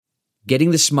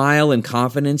Getting the smile and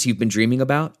confidence you've been dreaming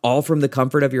about, all from the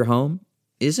comfort of your home,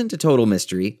 isn't a total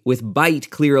mystery with Byte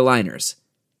clear aligners.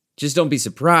 Just don't be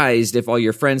surprised if all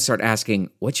your friends start asking,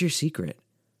 "What's your secret?"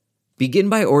 Begin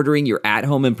by ordering your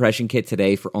at-home impression kit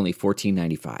today for only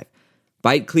 $14.95.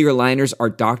 Byte clear aligners are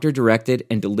doctor-directed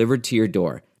and delivered to your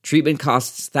door. Treatment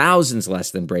costs thousands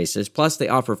less than braces, plus they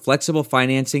offer flexible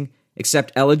financing,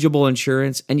 accept eligible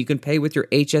insurance, and you can pay with your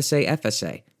HSA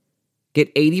FSA. Get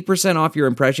 80% off your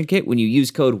impression kit when you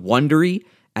use code WONDERY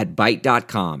at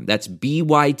Byte.com. That's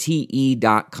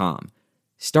BYTE.com.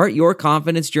 Start your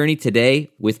confidence journey today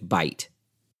with Byte.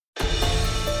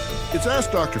 It's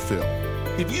Ask Dr. Phil.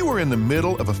 If you are in the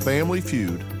middle of a family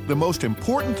feud, the most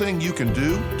important thing you can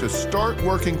do to start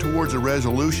working towards a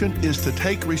resolution is to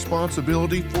take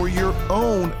responsibility for your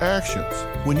own actions.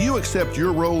 When you accept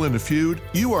your role in the feud,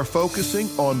 you are focusing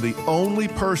on the only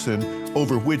person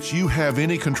over which you have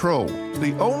any control.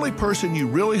 The only person you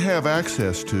really have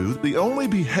access to, the only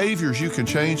behaviors you can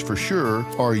change for sure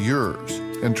are yours.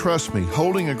 And trust me,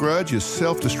 holding a grudge is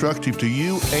self-destructive to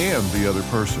you and the other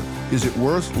person. Is it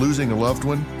worth losing a loved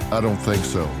one? I don't think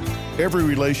so. Every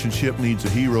relationship needs a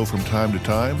hero from time to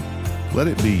time. Let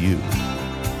it be you.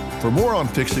 For more on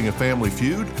fixing a family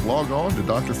feud, log on to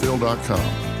drphil.com.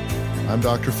 I'm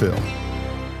Dr. Phil.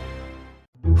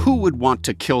 Who would want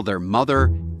to kill their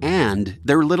mother and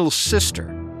their little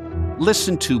sister?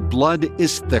 Listen to Blood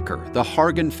is Thicker, the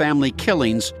Hargan family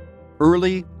killings,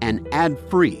 early and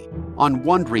ad-free on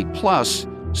Wondery Plus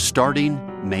starting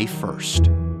May 1st.